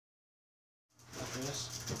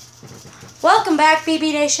Welcome back,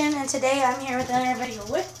 BB Nation, and today I'm here with another video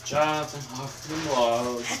with Jonathan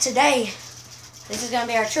Huffman. Today, this is going to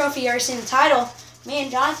be our trophy. You already seen the title. Me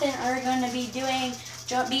and Jonathan are going to be doing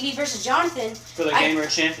BB versus Jonathan. For the Gamer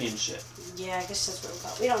Championship. Yeah, I guess that's what we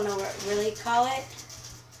call it. We don't know what we really call it.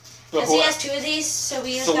 Because he has two of these, so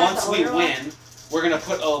we just got the older So once we win, we're going to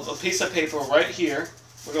put a piece of paper right here.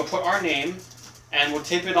 We're going to put our name, and we'll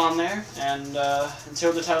tape it on there, and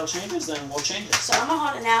until the title changes, then we'll change it. So I'm going to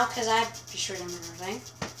hold it now, because I just remember everything.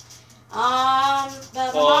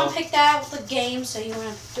 But my mom picked out the game, so you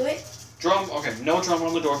want to do it? Drum, okay, no drum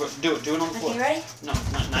on the door, but do it on the floor. Okay, you ready? No,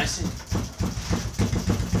 not nice.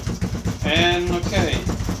 And, okay.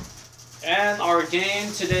 And our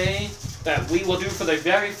game today that we will do for the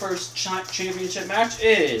very first championship match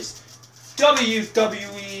is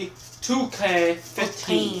WWE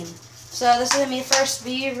 2K15. So this is going to be the first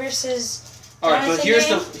BB versus Alright, but here's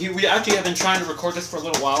game. we actually have been trying to record this for a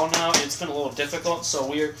little while now. It's been a little difficult, so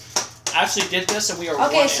we actually did this and we are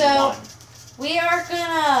 1-1. We are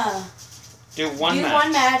gonna do one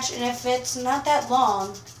match, and if it's not that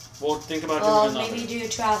long, we'll think about doing another. Maybe do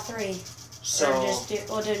 2 out of 3. So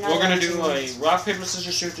we'll do another. We're gonna do a rock paper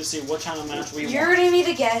scissors shoot to see what kind of match we want. You're gonna be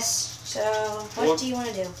the guest. So what do you want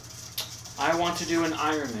to do? I want to do an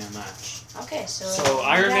Iron Man match. Okay, so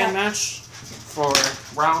Iron Man match for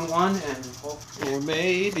round 1, and or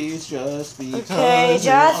maybe it's just because. Okay,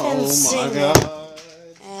 Jonathan's oh my god.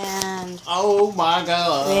 And oh my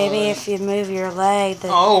god. Maybe if you move your leg, the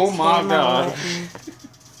my god. wouldn't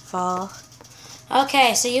fall.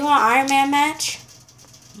 Okay, so you want Iron Man match?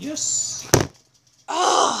 Yes.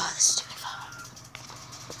 Oh, this is stupid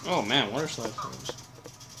phone. Oh man, water slide phones.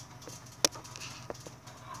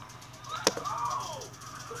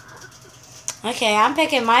 Okay, I'm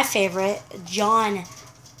picking my favorite, John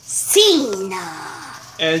Cena.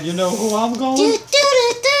 And you know who I'm going?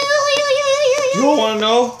 You want to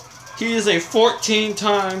know? He is a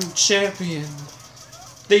 14-time champion.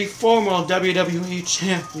 The former WWE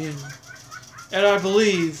champion. And I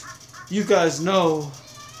believe you guys know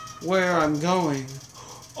where I'm going.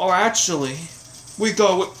 Or actually, we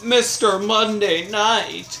go with Mr. Monday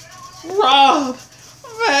Night, Rob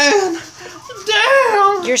Van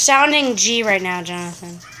Dam. You're sounding G right now,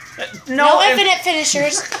 Jonathan. No infinite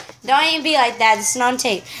finishers. Don't even be like that. This is on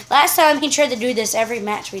tape. Last time he tried to do this every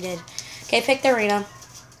match we did. Okay, pick the arena.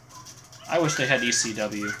 I wish they had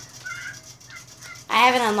ECW. I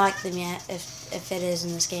haven't unlocked them yet, if it is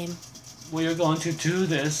in this game. We are going to do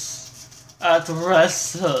this at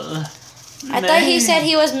WrestleMania. I thought he said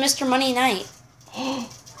he was Mr. Money Night.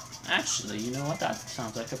 Actually, you know what? That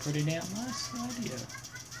sounds like a pretty damn nice idea.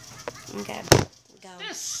 Okay, go.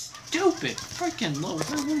 This stupid freaking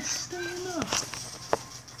loader won't stand up.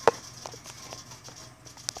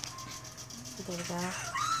 There we go.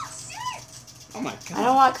 Oh my god. I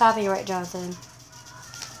don't want copyright, Jonathan.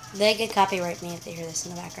 They could copyright me if they hear this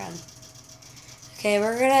in the background. Okay,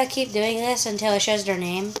 we're gonna keep doing this until it shows their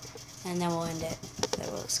name, and then we'll end it. So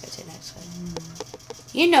let's go to the next one.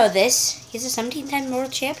 You know this. He's a 17-time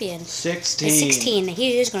world champion. 16. He's 16.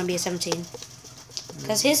 He is gonna be a 17.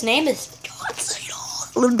 Because his name is John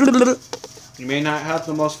Cena. You may not have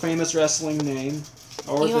the most famous wrestling name.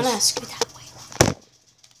 Or you wanna scoot that way?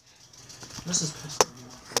 This is pissing me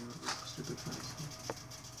off. Stupid thing.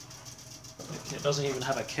 It doesn't even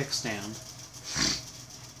have a kickstand.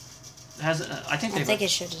 It has. I think it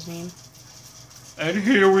showed his name. And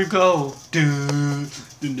here we go.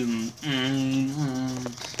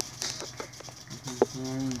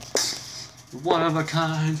 One of a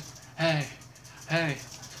kind. Hey.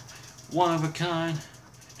 One of a kind.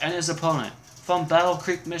 And his opponent from Battle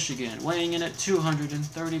Creek, Michigan, weighing in at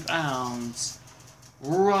 230 pounds,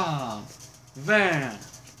 Rob Van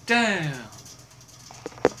Dam.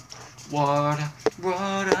 What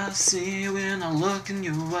I see when I look in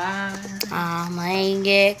your eyes. I may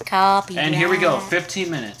get copyright. And here we go, 15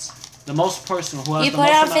 minutes. The most person who has you the put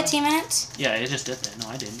most out amount 15 minutes? Yeah, it just did that. No,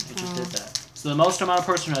 I didn't. It just did that. So the most amount of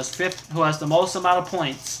person who has the most amount of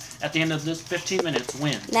points at the end of this 15 minutes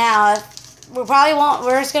wins. Now, we probably won't.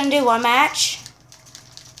 We're just gonna do one match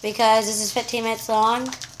because this is 15 minutes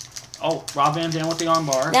long. Oh, Rob Van Dam with the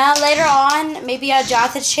armbar. Now later on, maybe on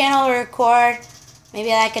Jonathan's channel, we'll record maybe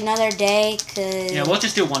like another day. Cause Yeah, we'll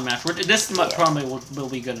just do one match. This probably will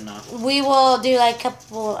be good enough. We will do like a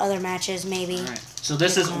couple other matches maybe. All right. So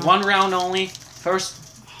this is one round only. First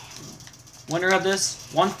winner of this,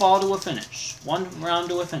 one fall to a finish. One round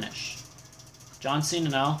to a finish. John Cena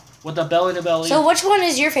now with a belly to belly. So which one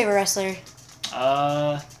is your favorite wrestler?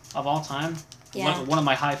 Of all time, Yeah. One of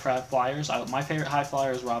my high flyers. My favorite high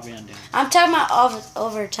flyer is Rob Van Dam. I'm talking about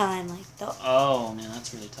overtime, like the. Oh man,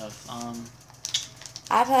 that's really tough.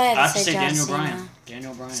 I probably I have have to to say say John Daniel Cena. Bryan.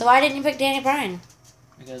 Daniel Bryan. So why didn't you pick Daniel Bryan?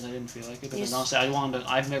 Because I didn't feel like it. Because Yes. honestly,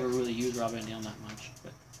 I've never really used Rob Van Dam that much.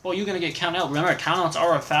 But well, you're gonna get count out. Remember, countouts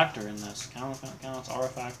are a factor in this. Countouts are a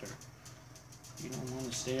factor. You don't want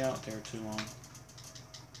to stay out there too long.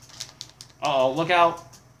 Uh-oh, look out.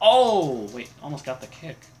 Oh, wait, almost got the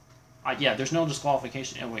kick. Yeah, there's no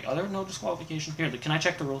disqualification. Oh, wait, are there no disqualification? Here, can I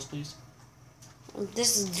check the rules, please?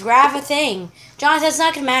 This is grab a thing. Jonathan, it's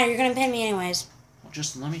not gonna matter. You're gonna pin me anyways. Well,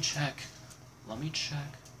 just let me check. Let me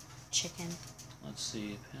check. Chicken. Let's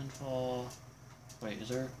see, pinfall. Wait, is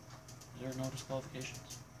there no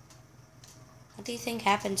disqualifications? What do you think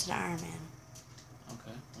happens to Iron Man?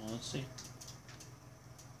 Okay, well, let's see.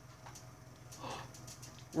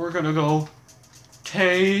 We're gonna go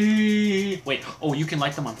Wait, oh, you can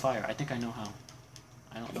light them on fire. I think I know how.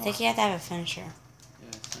 I don't know. I think you have to have a finisher. Yeah,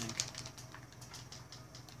 I think.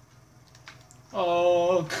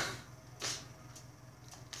 Oh,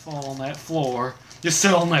 fall on that floor. You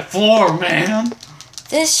sit on that floor, man.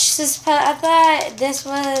 I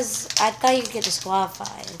thought you'd get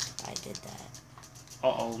disqualified if I did that.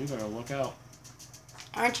 Uh-oh, you better look out.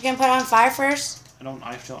 Aren't you gonna put it on fire first? I don't know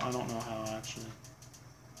how, actually.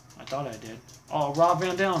 I thought I did. Oh, Rob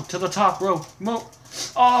Van Dam to the top rope.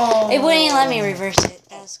 Oh! It wouldn't even let me reverse it.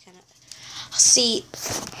 That was kind of... See,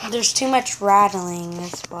 there's too much rattling.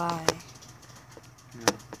 That's why.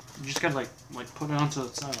 Yeah. You just gotta, like put it onto the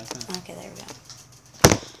side, I think. Okay, there we go.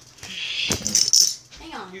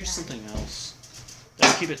 Hang on. Use something else.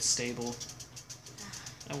 That'll keep it stable.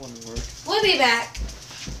 That wouldn't work. We'll be back.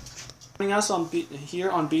 Joining us on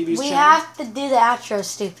here on BB's We channel. have to do the outro,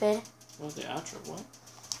 stupid. What, the outro? What?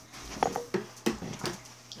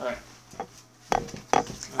 Alright.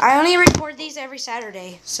 I only record these every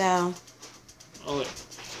Saturday, so... Oh, wait.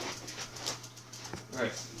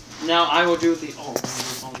 Alright. Now I will do the... Oh,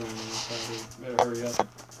 better hurry up.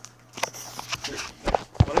 Here.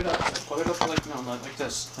 Put it up like, no, like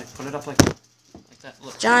this. Like, put it up like that.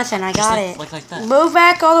 Look. Jonathan, I got it. Like that. Move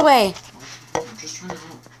back all the way. I'm just trying to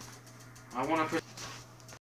help. I want to put...